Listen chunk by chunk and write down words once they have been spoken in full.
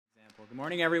Well, good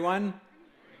morning, everyone.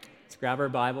 Let's grab our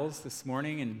Bibles this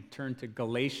morning and turn to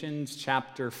Galatians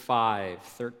chapter 5.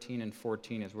 13 and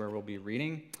 14 is where we'll be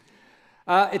reading.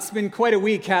 It's been quite a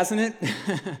week, hasn't it?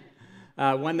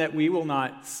 One that we will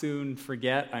not soon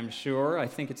forget, I'm sure. I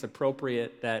think it's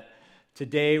appropriate that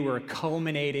today we're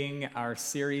culminating our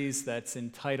series that's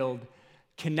entitled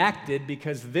Connected,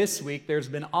 because this week there's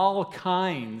been all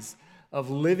kinds of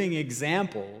living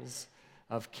examples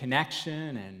of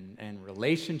connection and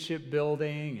relationship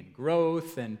building and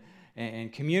growth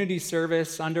and community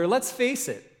service under, let's face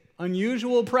it,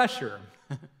 unusual pressure,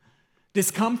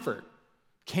 discomfort,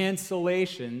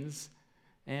 cancellations,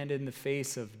 and in the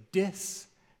face of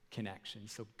disconnection.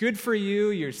 So good for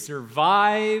you. You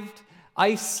survived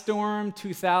Ice Storm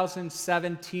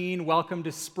 2017. Welcome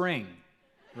to spring,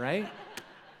 right?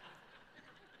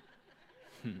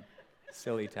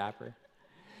 Silly tapper.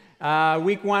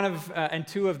 Week 1 and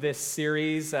 2 of this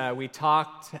series, we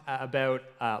talked about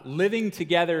living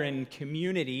together in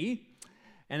community.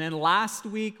 And then last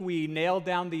week, we nailed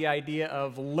down the idea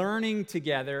of learning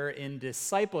together in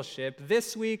discipleship.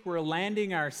 This week, we're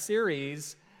landing our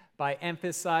series by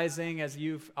emphasizing, as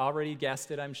you've already guessed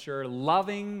it, I'm sure,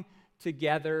 loving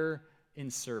together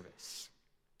in service.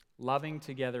 Loving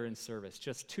together in service.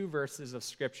 Just 2 verses of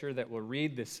Scripture that we'll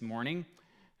read this morning.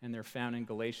 And they're found in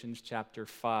Galatians chapter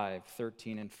 5,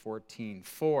 13 and 14.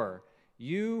 For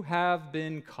you have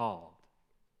been called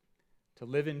to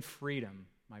live in freedom,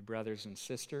 my brothers and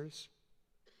sisters.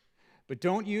 But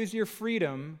don't use your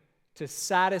freedom to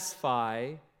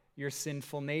satisfy your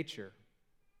sinful nature.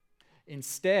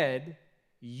 Instead,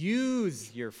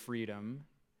 use your freedom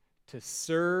to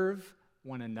serve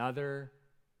one another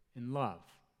in love.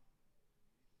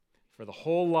 For the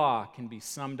whole law can be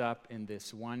summed up in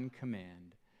this one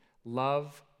command: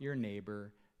 love your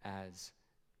neighbor as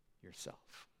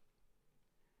yourself.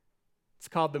 It's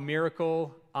called the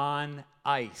Miracle on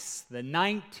Ice. The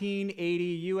 1980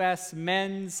 U.S.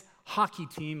 men's hockey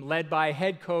team led by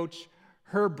head coach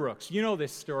Herb Brooks. You know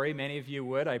this story, many of you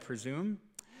would, I presume.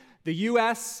 The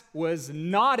U.S. was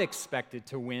not expected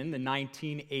to win the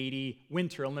 1980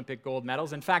 Winter Olympic gold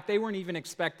medals. In fact, they weren't even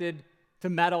expected to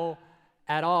medal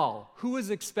at all. Who was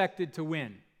expected to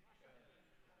win?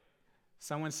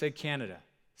 Someone said Canada.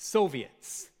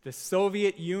 Soviets. The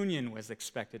Soviet Union was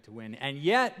expected to win. And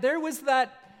yet, there was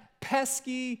that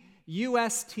pesky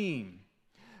U.S. team.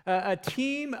 A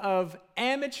team of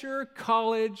amateur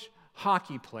college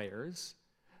hockey players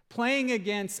playing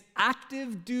against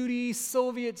active duty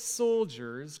Soviet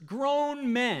soldiers,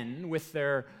 grown men with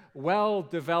their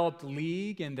well-developed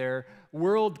league and their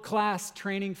world-class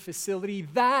training facility.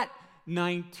 That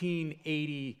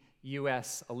 1980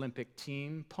 U.S. Olympic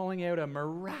team pulling out a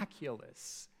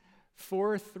miraculous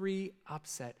 4-3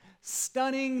 upset,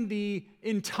 stunning the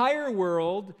entire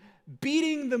world,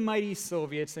 beating the mighty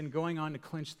Soviets, and going on to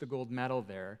clinch the gold medal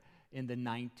there in the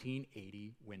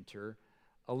 1980 Winter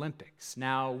Olympics.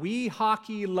 Now, we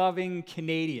hockey-loving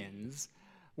Canadians,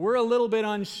 we're a little bit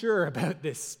unsure about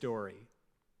this story.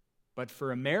 But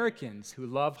for Americans who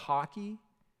love hockey,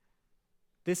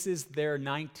 this is their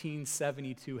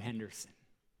 1972 Henderson.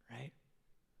 Right?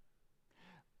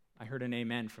 I heard an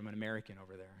amen from an American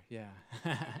over there.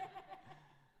 Yeah.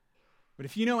 But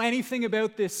if you know anything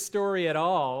about this story at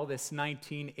all, this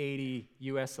 1980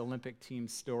 U.S. Olympic team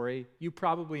story, you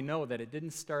probably know that it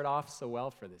didn't start off so well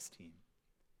for this team.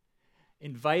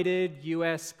 Invited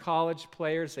U.S. college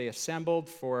players, they assembled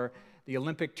for the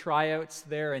Olympic tryouts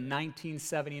there in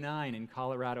 1979 in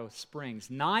Colorado Springs.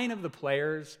 9 of the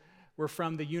players were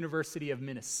from the University of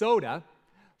Minnesota.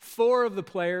 4 of the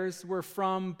players were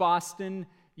from Boston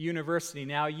University.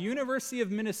 Now, University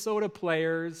of Minnesota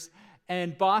players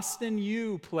and Boston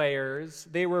U players,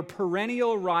 they were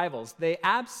perennial rivals. They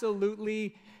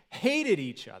absolutely hated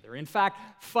each other. In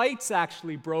fact, fights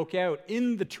actually broke out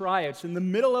in the tryouts, in the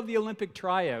middle of the Olympic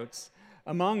tryouts,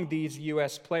 among these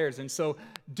U.S. players. And so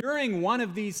during one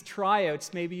of these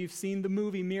tryouts, maybe you've seen the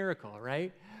movie Miracle,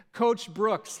 right? Coach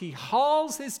Brooks, he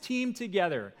hauls his team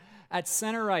together at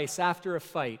center ice after a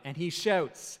fight, and he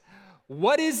shouts,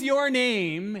 "What is your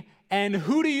name and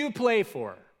who do you play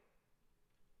for?"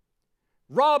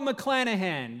 Rob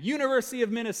McClanahan, University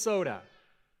of Minnesota.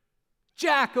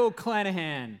 Jack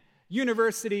O'Clanahan,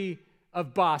 University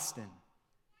of Boston.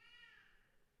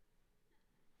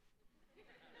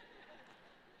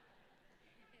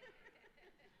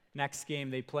 Next game,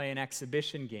 they play an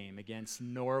exhibition game against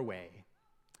Norway.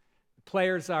 The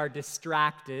players are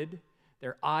distracted.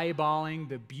 They're eyeballing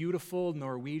the beautiful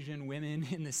Norwegian women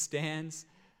in the stands.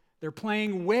 They're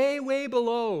playing way, way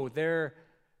below their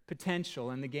potential,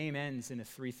 and the game ends in a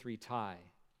 3-3 tie.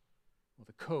 Well,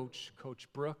 the coach, Coach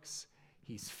Brooks,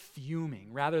 he's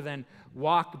fuming. Rather than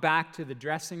walk back to the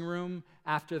dressing room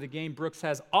after the game, Brooks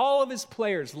has all of his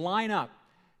players line up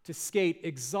to skate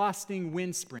exhausting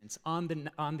wind sprints on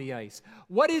the ice.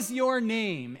 What is your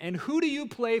name and who do you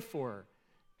play for?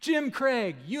 Jim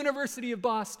Craig, University of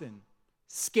Boston.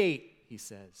 Skate, he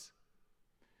says.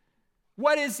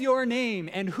 What is your name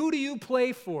and who do you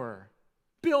play for?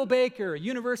 Bill Baker,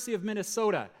 University of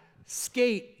Minnesota.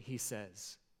 Skate, he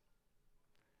says.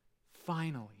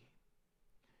 Finally,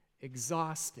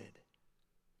 exhausted,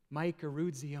 Mike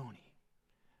Aruzzioni,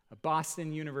 a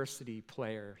Boston University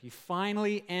player, he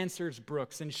finally answers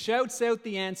Brooks and shouts out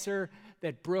the answer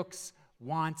that Brooks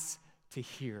wants to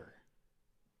hear.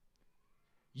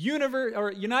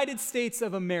 United States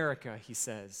of America, he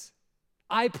says.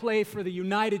 I play for the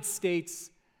United States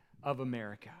of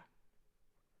America.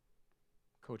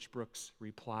 Coach Brooks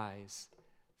replies,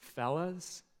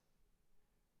 fellas,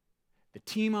 the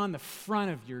team on the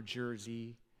front of your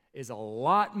jersey is a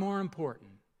lot more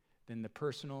important than the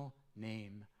personal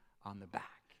name on the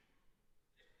back.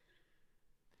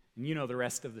 And you know the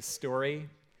rest of the story.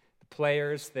 The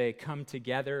players, they come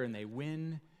together and they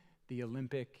win the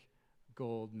Olympic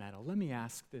gold medal. Let me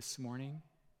ask this morning,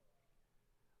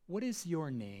 what is your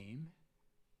name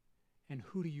and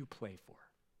who do you play for?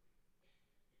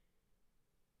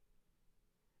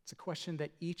 It's a question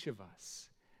that each of us,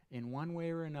 in one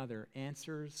way or another,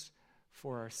 answers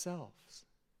for ourselves.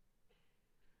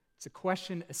 It's a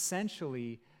question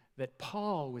essentially that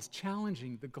Paul was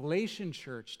challenging the Galatian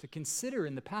church to consider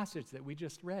in the passage that we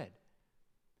just read.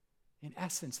 In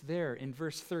essence, there in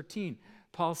verse 13,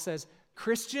 Paul says,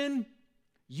 Christian,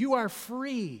 you are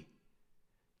free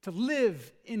to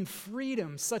live in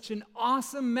freedom. Such an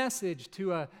awesome message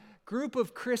to a group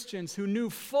of Christians who knew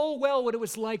full well what it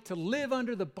was like to live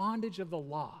under the bondage of the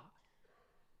law.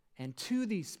 And to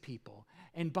these people,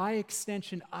 and by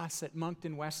extension us at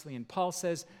Moncton Wesleyan, Paul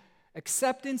says,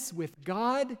 acceptance with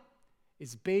God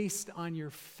is based on your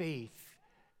faith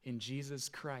in Jesus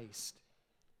Christ.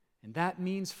 And that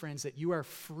means, friends, that you are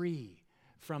free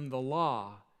from the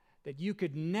law that you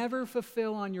could never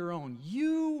fulfill on your own.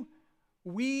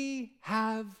 We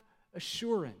have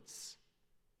assurance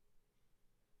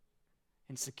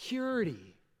and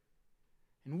security,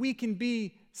 and we can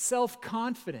be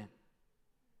self-confident.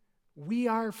 We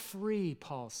are free,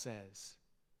 Paul says,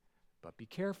 but be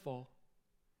careful.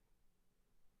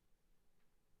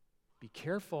 Be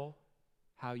careful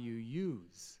how you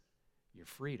use your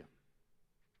freedom.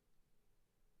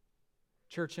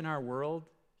 Church, in our world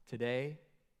today,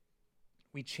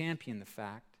 we champion the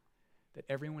fact that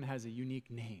everyone has a unique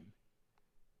name.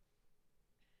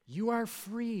 You are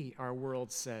free, our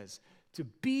world says, to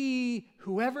be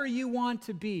whoever you want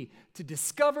to be, to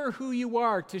discover who you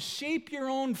are, to shape your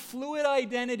own fluid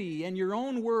identity and your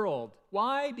own world.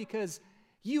 Why? Because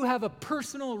you have a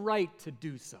personal right to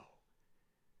do so,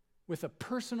 with a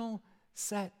personal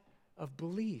set of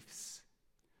beliefs.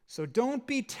 So don't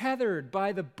be tethered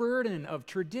by the burden of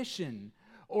tradition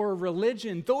or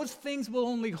religion. Those things will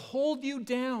only hold you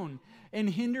down and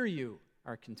hinder you,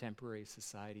 our contemporary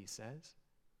society says.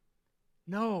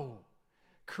 No,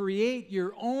 create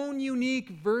your own unique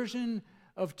version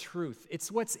of truth.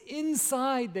 It's what's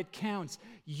inside that counts.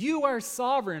 You are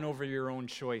sovereign over your own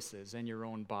choices and your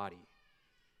own body.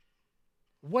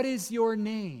 What is your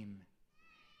name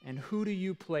and who do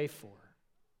you play for?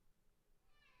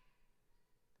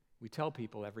 We tell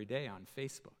people every day on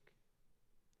Facebook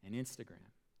and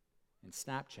Instagram and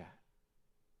Snapchat,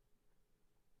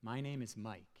 my name is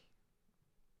Mike,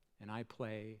 and I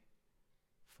play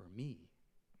for me.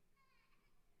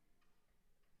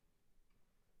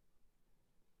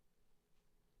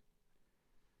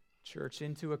 Church,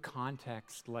 into a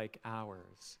context like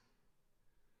ours,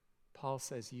 Paul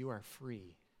says you are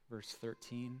free, verse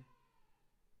 13.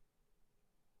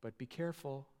 But be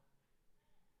careful.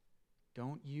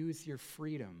 Don't use your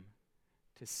freedom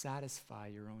to satisfy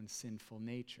your own sinful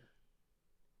nature.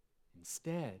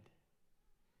 Instead,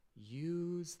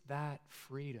 use that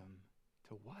freedom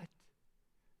to what?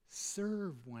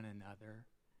 Serve one another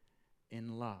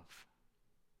in love.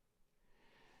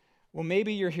 Well,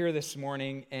 maybe you're here this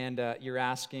morning and you're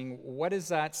asking, what does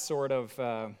that sort of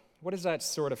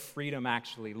freedom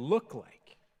actually look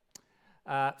like?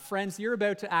 Friends, you're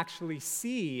about to actually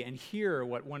see and hear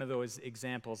what one of those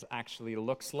examples actually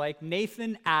looks like.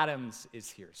 Nathan Adams is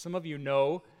here. Some of you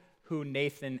know who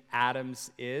Nathan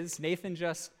Adams is. Nathan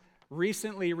just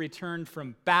recently returned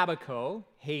from Bamako,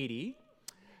 Haiti.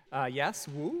 Yes,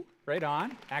 woo, right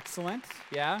on. Excellent.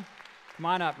 Yeah, come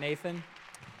on up, Nathan.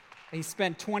 He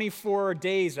spent 24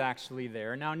 days actually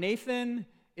there. Now, Nathan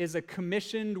is a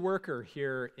commissioned worker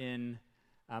here in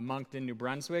Moncton, New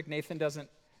Brunswick. Nathan doesn't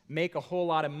make a whole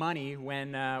lot of money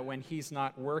when he's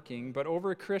not working, but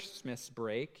over Christmas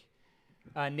break,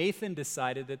 Nathan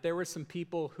decided that there were some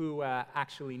people who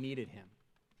actually needed him.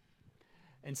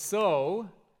 And so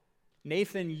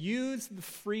Nathan used the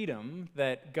freedom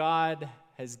that God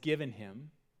has given him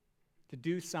to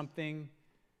do something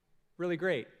really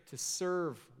great, to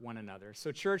serve one another.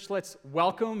 So church, let's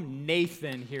welcome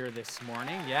Nathan here this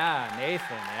morning. Yeah,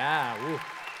 Nathan, yeah. Woo.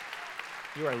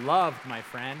 You are loved, my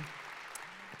friend.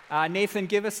 Nathan,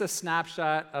 give us a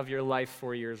snapshot of your life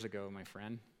 4 years ago, my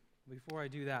friend. Before I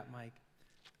do that, Mike,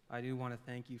 I do want to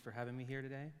thank you for having me here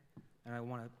today, and I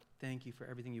want to thank you for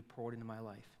everything you poured into my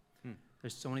life.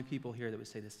 There's so many people here that would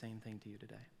say the same thing to you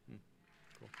today.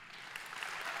 Cool.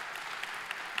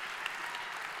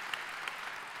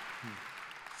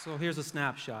 So here's a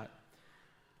snapshot.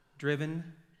 Driven,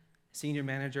 senior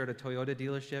manager at a Toyota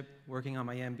dealership, working on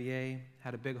my MBA,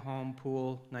 had a big home,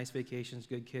 pool, nice vacations,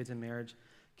 good kids and marriage,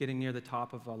 getting near the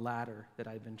top of a ladder that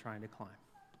I'd been trying to climb.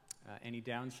 Any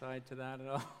downside to that at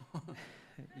all?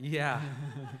 Yeah.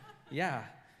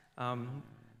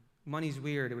 Money's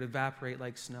weird. It would evaporate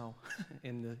like snow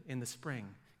in the spring.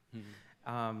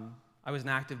 I was an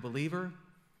active believer.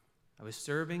 I was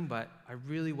serving, but I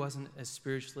really wasn't as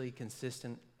spiritually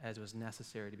consistent as was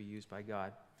necessary to be used by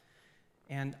God.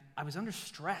 And I was under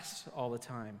stress all the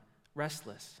time,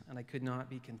 restless, and I could not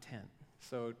be content.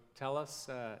 So tell us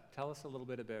a little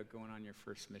bit about going on your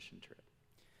first mission trip.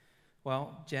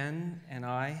 Well, Jen and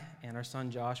I and our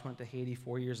son Josh went to Haiti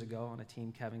 4 years ago on a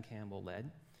team Kevin Campbell led.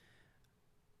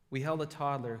 We held a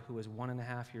toddler who was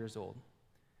 1.5 years old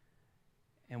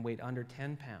and weighed under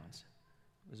 10 pounds.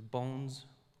 It was bones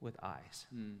with eyes.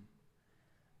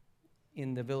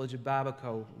 In the village of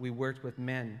Babaco, we worked with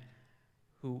men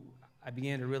who I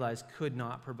began to realize could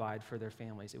not provide for their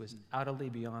families. It was utterly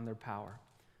beyond their power.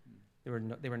 They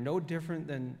were no different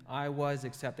than I was,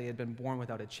 except they had been born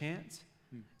without a chance,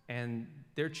 and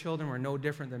their children were no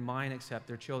different than mine, except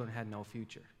their children had no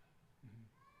future.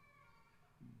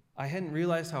 I hadn't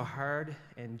realized how hard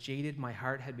and jaded my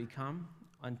heart had become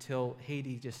until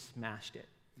Haiti just smashed it.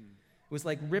 It was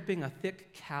like ripping a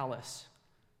thick callus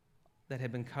that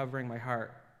had been covering my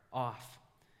heart off.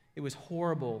 It was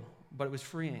horrible, but it was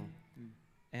freeing.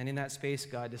 And in that space,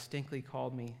 God distinctly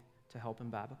called me to help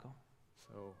in Babaco.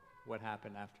 So what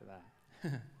happened after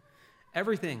that?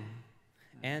 Everything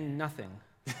and nothing.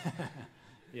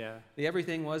 Yeah. The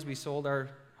everything was we sold our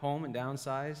home and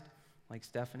downsized, like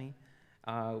Stephanie.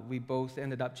 We both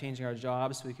ended up changing our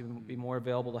jobs so we could be more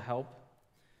available to help.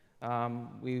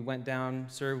 We went down,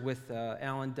 served with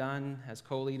Alan Dunn as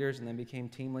co-leaders, and then became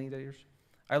team leaders.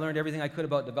 I learned everything I could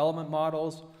about development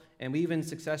models, and we even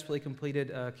successfully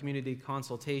completed a community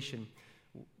consultation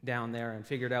down there and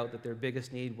figured out that their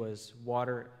biggest need was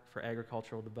water for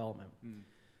agricultural development.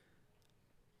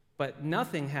 But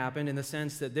nothing happened in the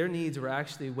sense that their needs were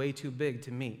actually way too big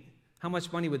to meet. How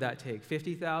much money would that take?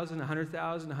 $50,000, $100,000,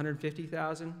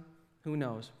 $150,000? Who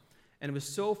knows? And it was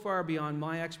so far beyond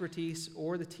my expertise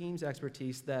or the team's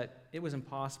expertise that it was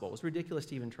impossible. It was ridiculous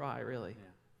to even try, really.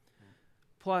 Yeah.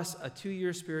 Plus, a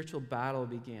 2-year spiritual battle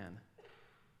began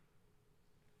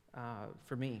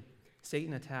for me.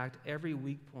 Satan attacked every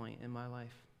weak point in my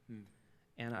life.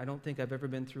 And I don't think I've ever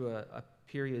been through a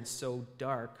period so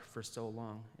dark for so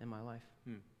long in my life.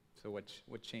 So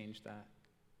what changed that?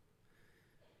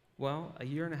 Well,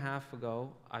 1.5 years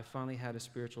ago, I finally had a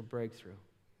spiritual breakthrough.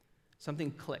 Something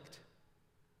clicked.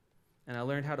 And I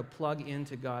learned how to plug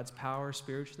into God's power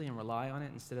spiritually and rely on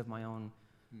it instead of my own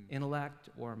intellect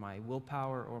or my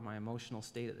willpower or my emotional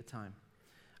state at the time.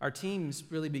 Our teams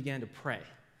really began to pray.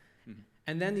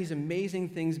 And then these amazing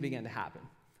things began to happen,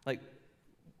 like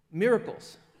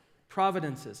miracles,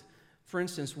 providences. For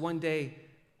instance, one day,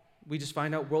 we just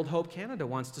find out World Hope Canada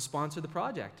wants to sponsor the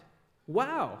project.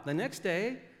 Wow! The next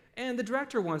day, and the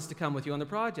director wants to come with you on the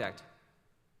project.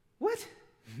 What?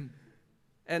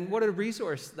 And what a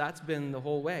resource that's been the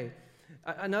whole way.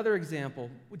 Another example,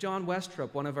 John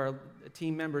Westrup, one of our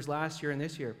team members last year and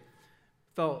this year,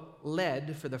 felt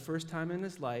led for the first time in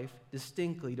his life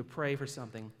distinctly to pray for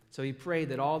something. So he prayed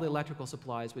that all the electrical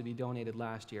supplies would be donated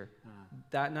last year.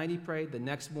 That night he prayed. The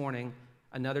next morning,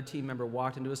 another team member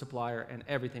walked into a supplier and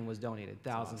everything was donated,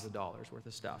 thousands of dollars worth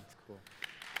of stuff. That's cool.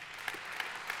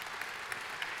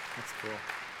 That's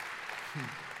cool.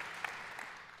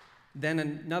 Then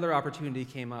another opportunity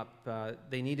came up.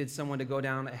 They needed someone to go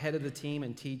down ahead of the team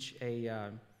and teach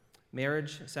a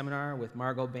marriage seminar with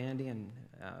Margot Bandy and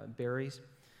Barry's.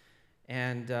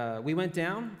 And we went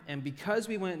down, and because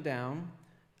we went down,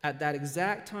 at that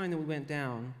exact time that we went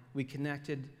down, we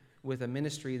connected with a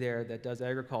ministry there that does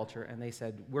agriculture, and they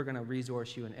said, we're going to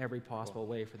resource you in every possible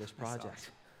way for this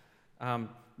project.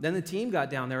 Then the team got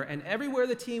down there, and everywhere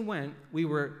the team went, we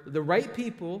were the right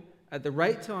people at the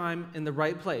right time in the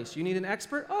right place. You need an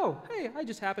expert? Oh, hey, I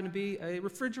just happen to be a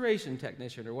refrigeration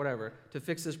technician or whatever to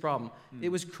fix this problem. It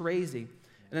was crazy.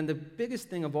 And then the biggest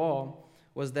thing of all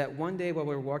was that one day while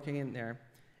we were walking in there,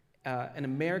 an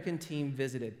American team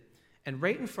visited. And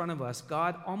right in front of us,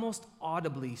 God almost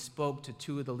audibly spoke to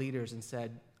two of the leaders and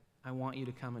said, I want you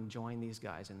to come and join these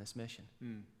guys in this mission.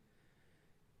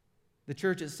 The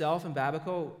church itself in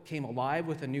Babaco came alive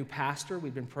with a new pastor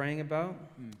we've been praying about.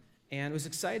 And it was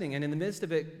exciting. And in the midst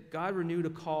of it, God renewed a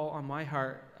call on my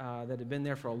heart that had been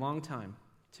there for a long time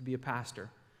to be a pastor.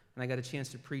 And I got a chance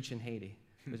to preach in Haiti.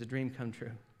 It was a dream come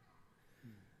true.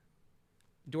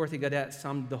 Dorothy Gaudette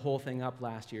summed the whole thing up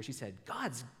last year. She said,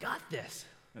 God's got this.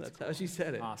 That's cool. How she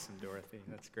said it. Awesome, Dorothy.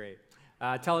 That's great.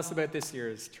 Tell us about this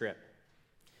year's trip.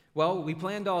 Well, we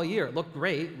planned all year. It looked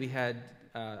great. We had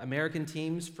American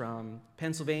teams from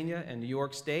Pennsylvania and New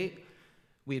York State.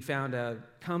 We had found a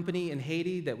company in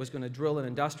Haiti that was going to drill an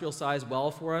industrial-sized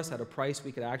well for us at a price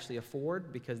we could actually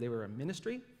afford because they were a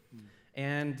ministry.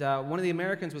 And one of the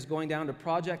Americans was going down to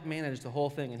project manage the whole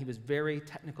thing, and he was very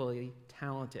technically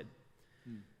talented.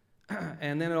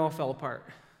 And then it all fell apart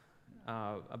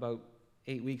about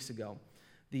 8 weeks ago.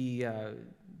 The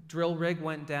drill rig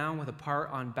went down with a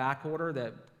part on back order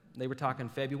that they were talking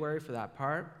February for that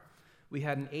part. We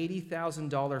had an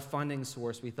 $80,000 funding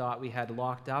source we thought we had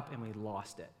locked up, and we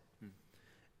lost it.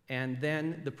 And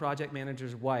then the project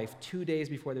manager's wife, 2 days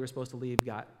before they were supposed to leave,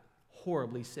 got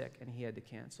horribly sick, and he had to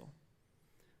cancel.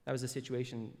 That was the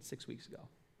situation 6 weeks ago.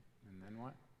 And then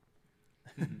what?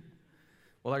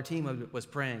 Well, our team was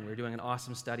praying. We were doing an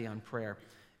awesome study on prayer.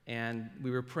 And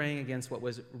we were praying against what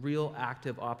was real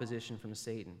active opposition from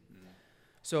Satan.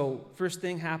 So first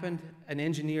thing happened, an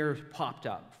engineer popped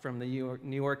up from the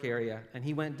New York area, and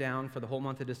he went down for the whole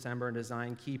month of December and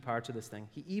designed key parts of this thing.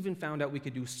 He even found out we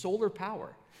could do solar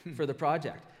power for the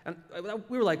project. And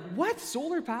we were like, what?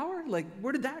 Solar power? Like,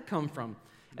 where did that come from?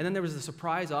 And then there was a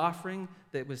surprise offering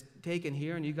that was taken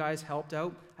here, and you guys helped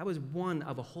out. That was one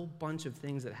of a whole bunch of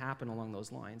things that happened along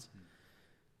those lines.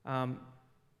 And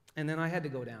then I had to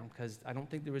go down because I don't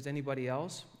think there was anybody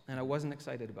else, and I wasn't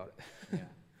excited about it.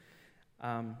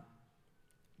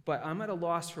 But I'm at a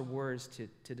loss for words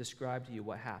to describe to you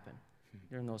what happened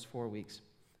during those 4 weeks.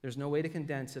 There's no way to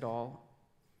condense it all.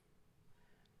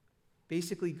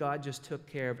 Basically, God just took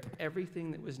care of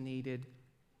everything that was needed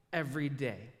every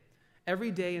day.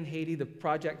 Every day in Haiti, the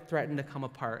project threatened to come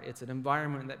apart. It's an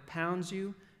environment that pounds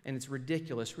you, and it's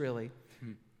ridiculous, really.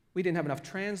 We didn't have enough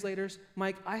translators.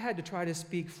 Mike, I had to try to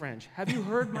speak French. Have you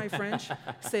heard my French?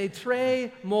 C'est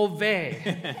très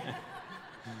mauvais.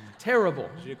 Terrible.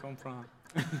 Je comprends.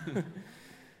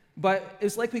 But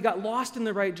it's like we got lost in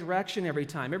the right direction every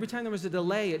time. Every time there was a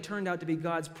delay, it turned out to be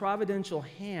God's providential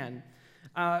hand.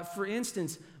 For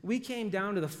instance, we came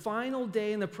down to the final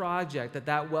day in the project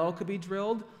that well could be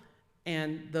drilled,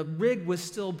 and the rig was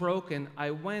still broken.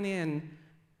 I went in,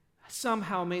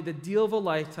 somehow made the deal of a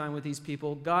lifetime with these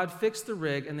people. God fixed the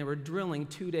rig, and they were drilling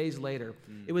 2 days later.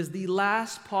 It was the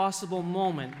last possible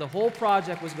moment. The whole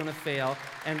project was going to fail,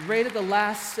 and right at the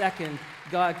last second,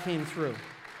 God came through.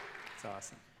 That's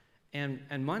awesome.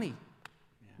 And money.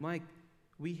 Yeah. Mike,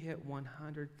 we hit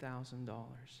 $100,000.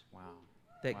 Wow.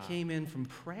 That came in from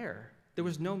prayer. There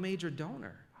was no major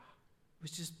donor. It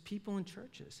was just people in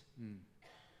churches.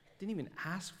 Didn't even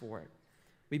ask for it.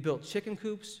 We built chicken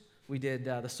coops. We did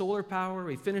the solar power.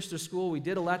 We finished their school. We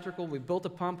did electrical. We built a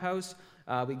pump house.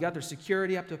 We got their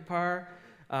security up to par.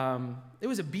 It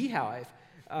was a beehive.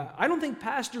 I don't think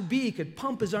Pastor B could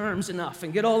pump his arms enough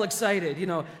and get all excited,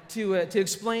 to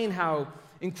explain how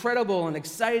incredible and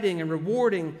exciting and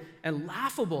rewarding and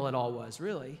laughable it all was,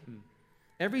 really.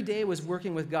 Every day was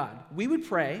working with God. We would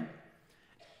pray,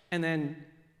 and then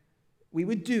we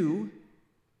would do,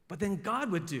 but then God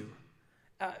would do.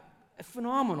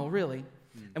 Phenomenal, really.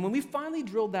 And when we finally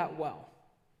drilled that well,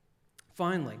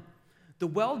 the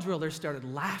well driller started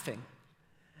laughing.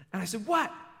 And I said,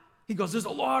 what? He goes, there's a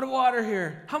lot of water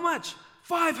here. How much?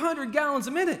 500 gallons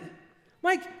a minute.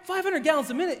 Mike, 500 gallons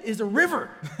a minute is a river.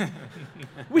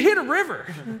 We hit a river.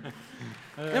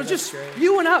 It was just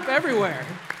spewing up everywhere.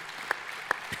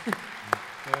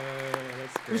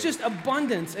 It was just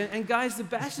abundance. And guys, the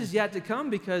best is yet to come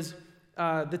because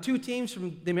the two teams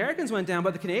from the Americans went down,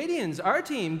 but the Canadians, our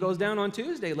team, goes down on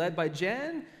Tuesday, led by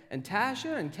Jen and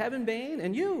Tasha and Kevin Bain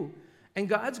and you. And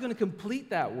God's going to complete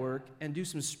that work and do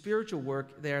some spiritual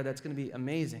work there that's going to be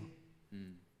amazing.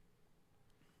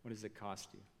 What does it cost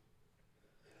you?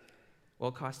 Well,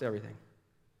 it cost everything.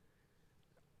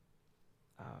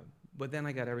 But then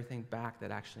I got everything back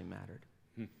that actually mattered.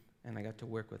 And I got to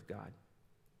work with God.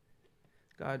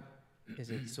 God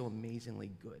is so amazingly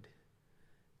good.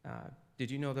 Did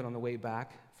you know that on the way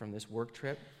back from this work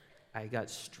trip, I got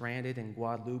stranded in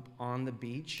Guadeloupe on the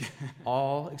beach,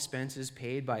 all expenses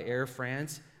paid by Air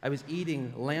France? I was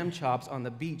eating lamb chops on the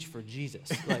beach for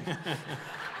Jesus. Like,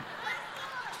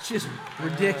 it's just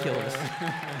ridiculous.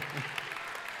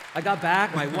 I got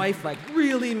back, my wife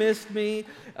really missed me.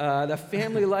 The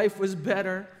family life was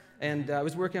better. And I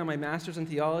was working on my master's in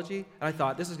theology, and I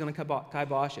thought, this is going to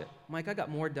kibosh it. Mike, I got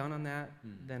more done on that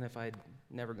than if I'd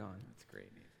never gone. That's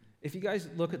great, Nathan. If you guys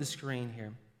look at the screen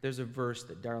here, there's a verse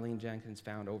that Darlene Jenkins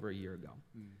found over a year ago.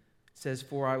 It says,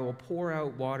 "For I will pour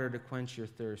out water to quench your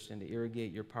thirst and to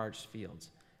irrigate your parched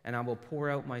fields, and I will pour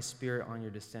out my spirit on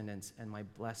your descendants and my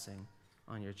blessing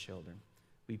on your children."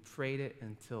 We prayed it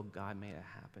until God made it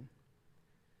happen.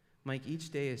 Mike, each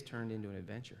day has turned into an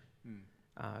adventure,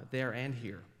 there and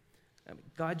here. I mean,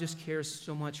 God just cares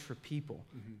so much for people.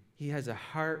 He has a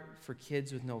heart for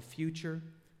kids with no future,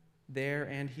 there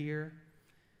and here.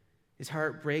 His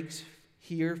heart breaks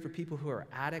here for people who are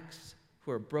addicts,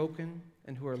 who are broken,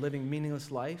 and who are living meaningless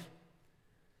life.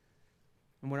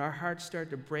 And when our hearts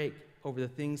start to break over the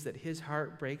things that his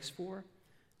heart breaks for,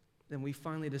 then we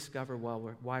finally discover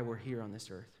why we're here on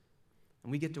this earth.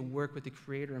 And we get to work with the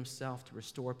Creator himself to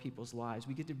restore people's lives.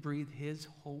 We get to breathe his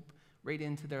hope right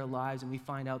into their lives, and we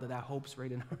find out that hope's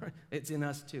right in it's in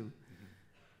us too.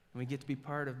 And we get to be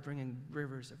part of bringing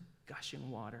rivers of gushing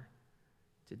water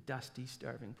to dusty,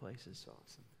 starving places.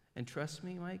 Awesome. And trust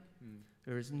me, Mike,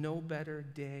 there is no better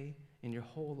day in your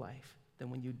whole life than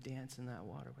when you dance in that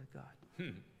water with God.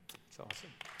 It's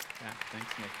awesome. Yeah,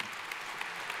 thanks, Nathan.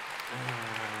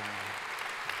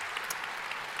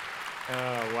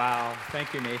 Oh, wow.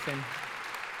 Thank you, Nathan.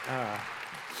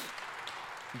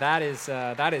 That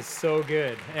is so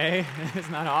good, eh?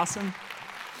 Isn't that awesome?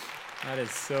 That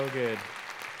is so good.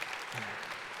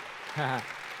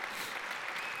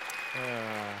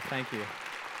 Thank you.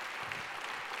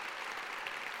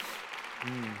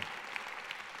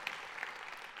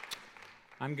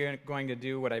 I'm going to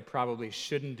do what I probably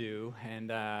shouldn't do,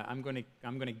 and I'm going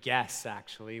to guess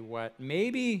actually what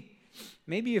maybe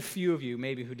a few of you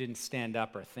who didn't stand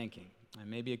up are thinking,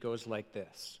 and maybe it goes like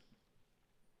this.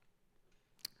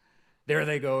 There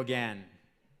they go again.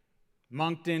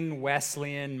 Moncton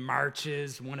Wesleyan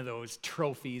marches one of those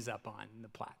trophies up on the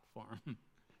platform.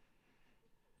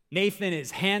 Nathan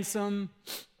is handsome.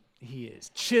 He is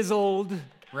chiseled,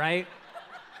 right?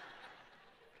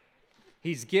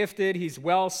 He's gifted, he's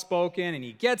well-spoken, and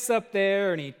he gets up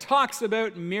there and he talks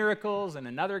about miracles in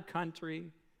another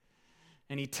country.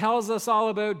 And he tells us all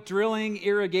about drilling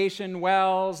irrigation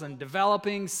wells and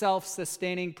developing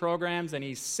self-sustaining programs, and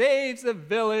he saves a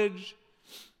village.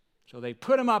 So they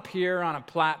put him up here on a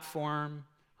platform.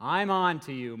 I'm on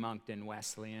to you, Moncton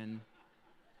Wesleyan.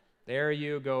 There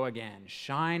you go again,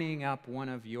 shining up one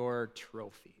of your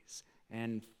trophies.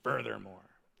 And furthermore,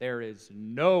 there is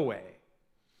no way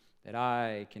that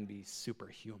I can be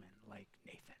superhuman like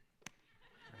Nathan.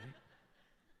 Right?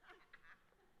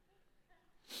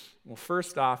 Well,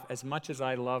 first off, as much as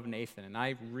I love Nathan, and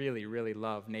I really, really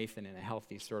love Nathan in a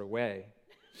healthy sort of way,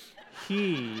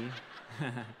 he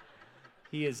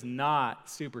is not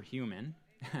superhuman.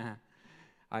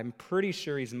 I'm pretty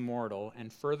sure he's mortal,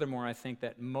 and furthermore, I think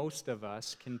that most of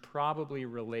us can probably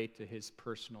relate to his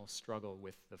personal struggle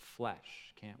with the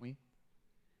flesh, can't we?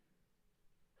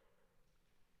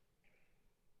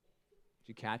 Did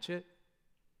you catch it?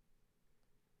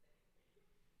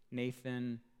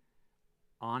 Nathan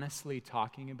honestly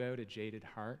talking about a jaded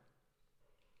heart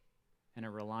and a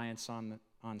reliance on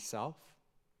self,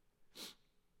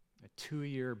 a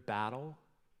 2-year battle,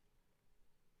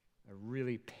 a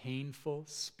really painful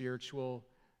spiritual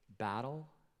battle,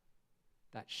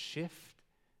 that shift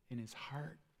in his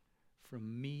heart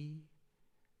from me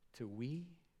to we.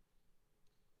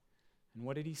 And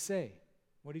what did he say?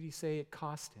 What did he say it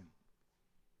cost him?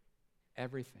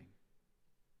 Everything.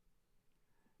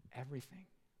 Everything.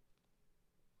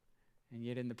 And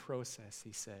yet in the process,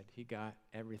 he said, he got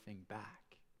everything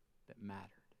back that mattered.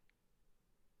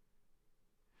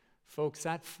 Folks,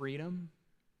 that freedom,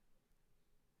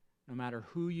 no matter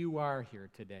who you are here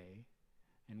today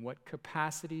and what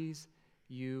capacities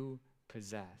you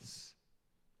possess,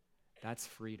 that's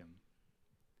freedom.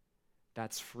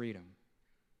 That's freedom.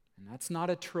 And that's not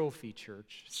a trophy,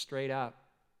 church, straight up.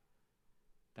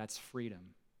 That's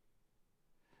freedom.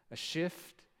 A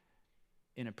shift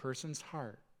in a person's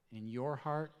heart, in your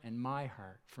heart and my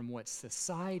heart, from what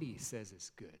society says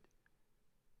is good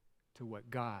to what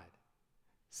God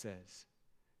says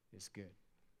is good.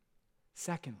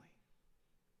 Secondly,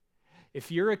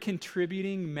 if you're a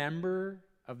contributing member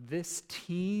of this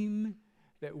team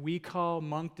that we call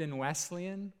Moncton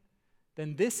Wesleyan,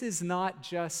 then this is not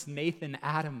just Nathan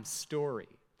Adams' story.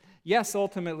 Yes,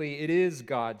 ultimately it is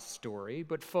God's story,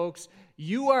 but folks,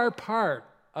 you are part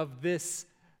of this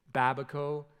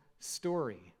Babico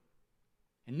story.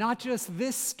 And not just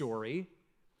this story,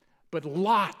 but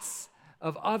lots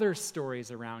of other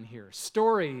stories around here.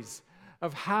 Stories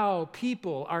of how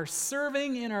people are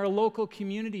serving in our local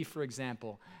community, for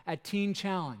example, at Teen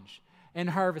Challenge and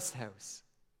Harvest House.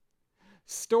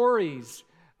 Stories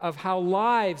of how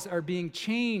lives are being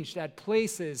changed at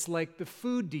places like the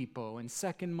Food Depot and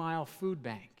Second Mile Food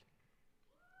Bank.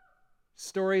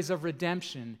 Stories of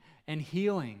redemption and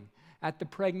healing at the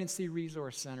Pregnancy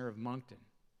Resource Center of Moncton.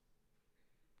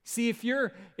 See, if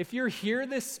you're here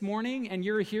this morning and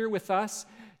you're here with us,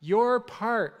 you're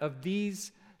part of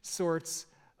these sorts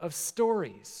of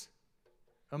stories.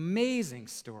 Amazing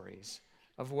stories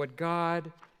of what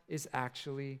God is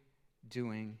actually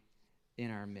doing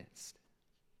in our midst.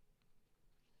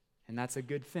 And that's a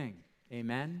good thing.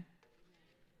 Amen?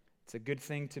 It's a good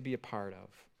thing to be a part of.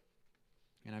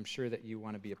 And I'm sure that you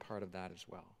want to be a part of that as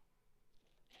well.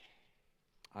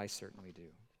 I certainly do.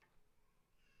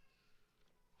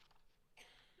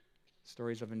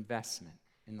 Stories of investment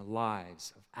in the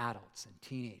lives of adults and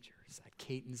teenagers at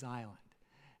Caton's Island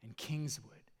and Kingswood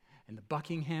and the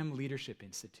Buckingham Leadership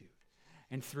Institute,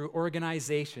 and through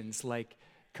organizations like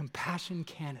Compassion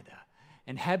Canada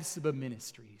and Hebzibah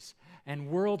Ministries and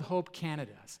World Hope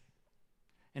Canada.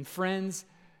 And friends,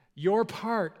 you're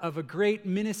part of a great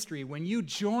ministry when you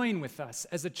join with us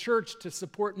as a church to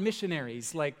support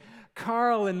missionaries like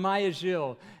Carl and Maya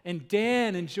Gilles and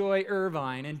Dan and Joy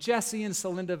Irvine and Jesse and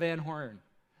Celinda Van Horn.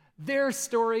 Their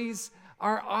stories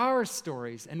are our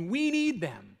stories, and we need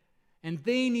them, and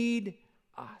they need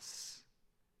us.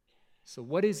 So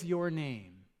what is your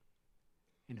name,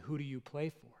 and who do you play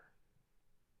for?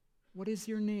 What is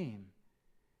your name,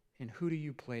 and who do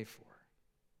you play for?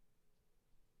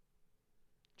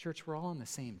 Church, we're all on the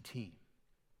same team.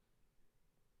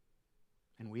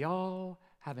 And we all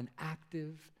have an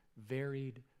active,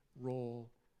 varied role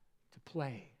to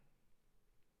play.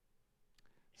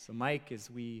 So, Mike, as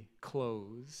we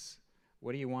close,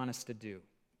 what do you want us to do?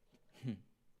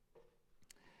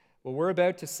 Well, we're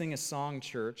about to sing a song,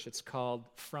 church. It's called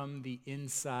From the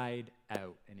Inside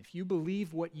Out. And if you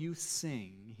believe what you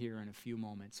sing here in a few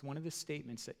moments, one of the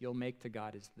statements that you'll make to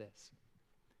God is this: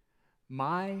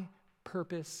 my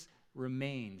purpose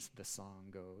remains, the song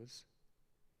goes,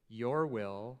 your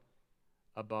will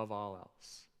above all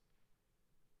else.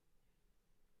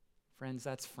 Friends,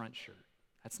 that's front shirt.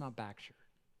 That's not back shirt.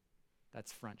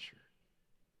 That's front shirt.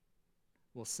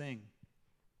 We'll sing.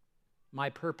 My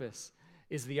purpose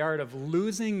is the art of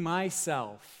losing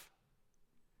myself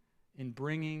in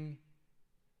bringing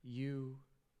you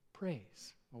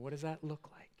praise. Well, what does that look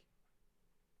like?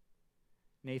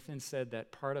 Nathan said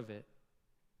that part of it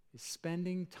is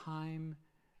spending time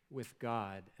with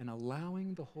God and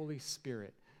allowing the Holy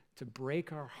Spirit to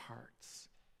break our hearts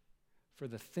for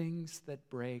the things that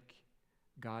break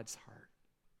God's heart.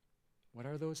 What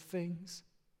are those things?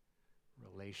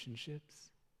 Relationships,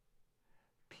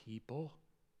 people,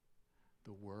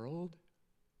 the world.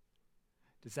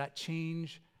 Does that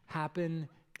change happen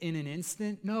in an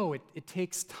instant? No, it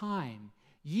takes time.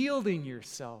 Yielding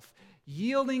yourself,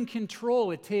 yielding control.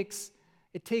 It takes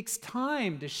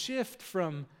time to shift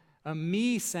from a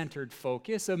me-centered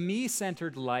focus, a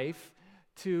me-centered life,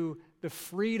 to the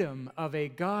freedom of a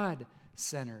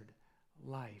God-centered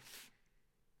life.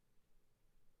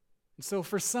 And so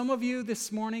for some of you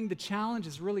this morning, the challenge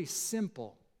is really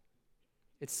simple.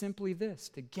 It's simply this: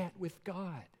 to get with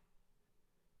God.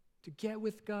 To get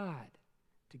with God.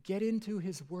 To get into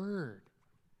His Word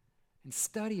and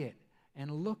study it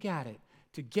and look at it.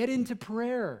 To get into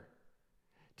prayer.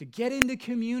 To get into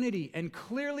community and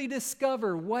clearly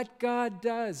discover what God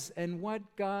does and what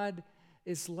God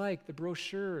is like. The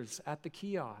brochures at the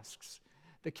kiosks,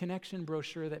 the connection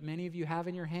brochure that many of you have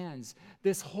in your hands.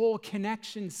 This whole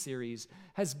connection series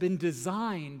has been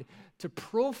designed to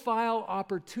profile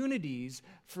opportunities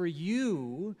for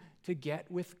you to get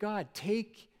with God.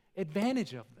 Take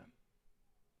advantage of them.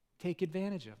 Take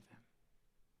advantage of them.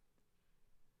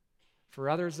 For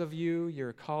others of you,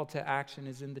 your call to action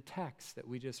is in the text that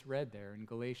we just read there in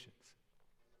Galatians.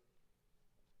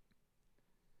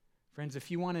 Friends, if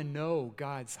you want to know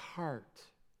God's heart,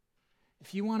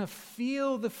 if you want to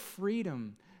feel the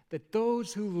freedom that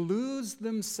those who lose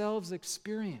themselves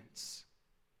experience,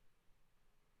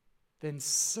 then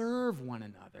serve one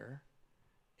another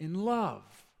in love.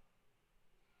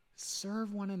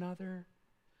 Serve one another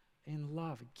in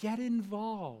love. Get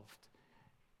involved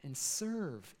and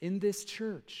serve in this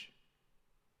church.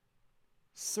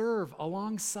 Serve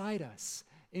alongside us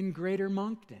in Greater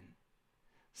Moncton.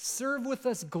 Serve with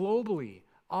us globally,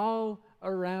 all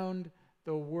around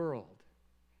the world.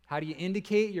 How do you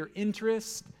indicate your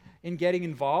interest in getting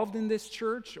involved in this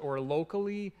church or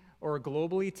locally or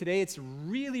globally today? It's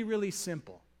really, really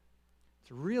simple.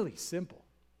 It's really simple.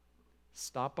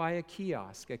 Stop by a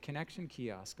kiosk, a connection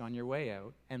kiosk on your way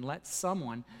out, and let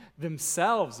someone,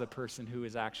 themselves a person who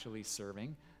is actually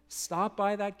serving, stop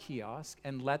by that kiosk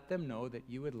and let them know that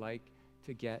you would like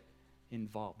to get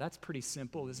involved. That's pretty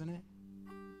simple, isn't it?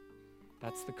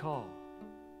 That's the call.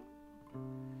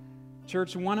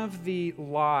 Church, one of the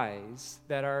lies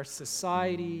that our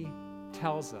society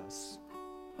tells us,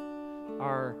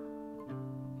 our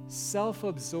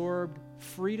self-absorbed,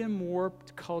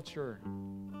 freedom-warped culture,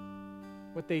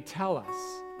 what they tell us,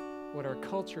 what our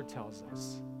culture tells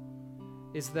us,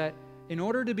 is that in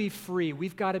order to be free,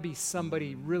 we've got to be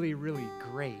somebody really, really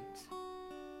great.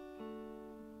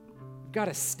 We've got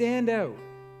to stand out.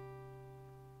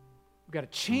 We've got to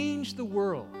change the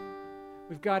world.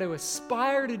 We've got to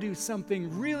aspire to do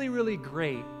something really, really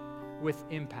great with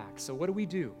impact. So what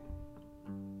do?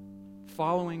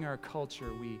 Following our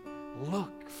culture, we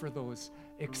look for those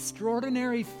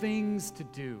extraordinary things to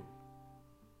do.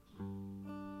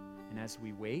 And as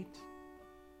we wait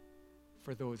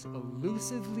for those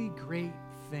elusively great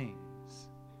things,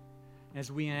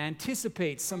 as we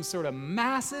anticipate some sort of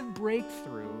massive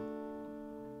breakthrough,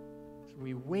 as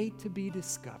we wait to be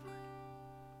discovered,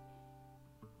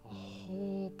 a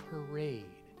whole parade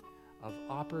of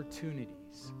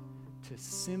opportunities to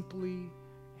simply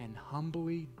and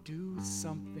humbly do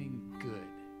something good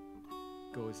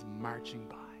goes marching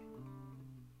by.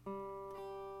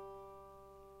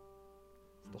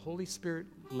 Is the Holy Spirit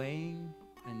laying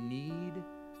a need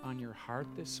on your heart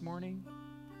this morning,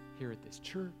 here at this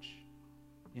church,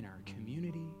 in our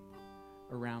community,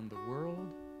 around the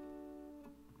world?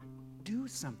 Do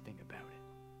something about it.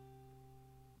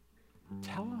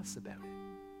 Tell us about it.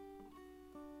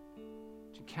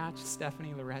 Did you catch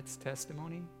Stephanie Lorette's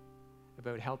testimony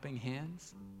about helping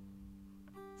hands?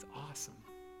 It's awesome.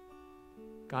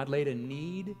 God laid a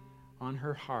need on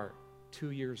her heart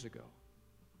 2 years ago.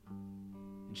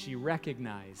 And she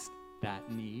recognized that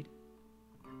need,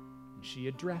 and she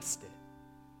addressed it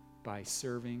by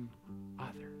serving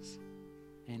others.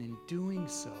 And in doing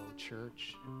so,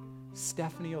 church,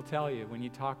 Stephanie will tell you when you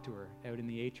talk to her out in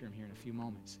the atrium here in a few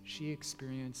moments, she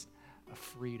experienced a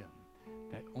freedom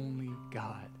that only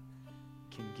God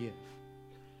can give.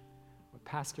 What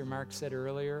Pastor Mark said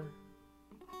earlier,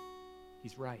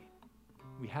 he's right.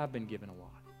 We have been given a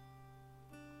lot.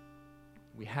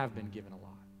 We have been given a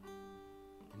lot.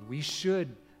 And we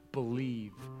should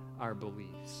believe our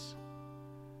beliefs,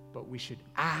 but we should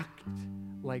act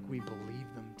like we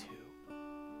believe them too.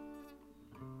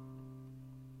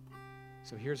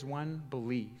 So here's one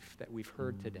belief that we've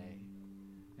heard today,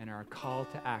 and our call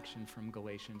to action from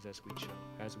Galatians as we close.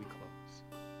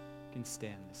 You can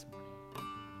stand this morning.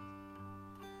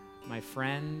 My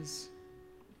friends,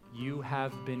 you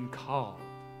have been called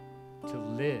to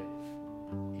live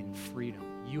in freedom.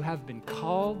 You have been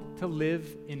called to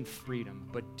live in freedom,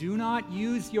 but do not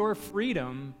use your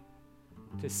freedom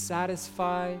to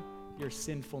satisfy your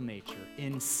sinful nature.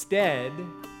 Instead,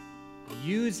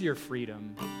 use your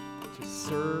freedom to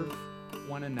serve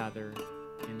one another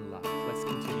in love. Let's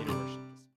continue to worship.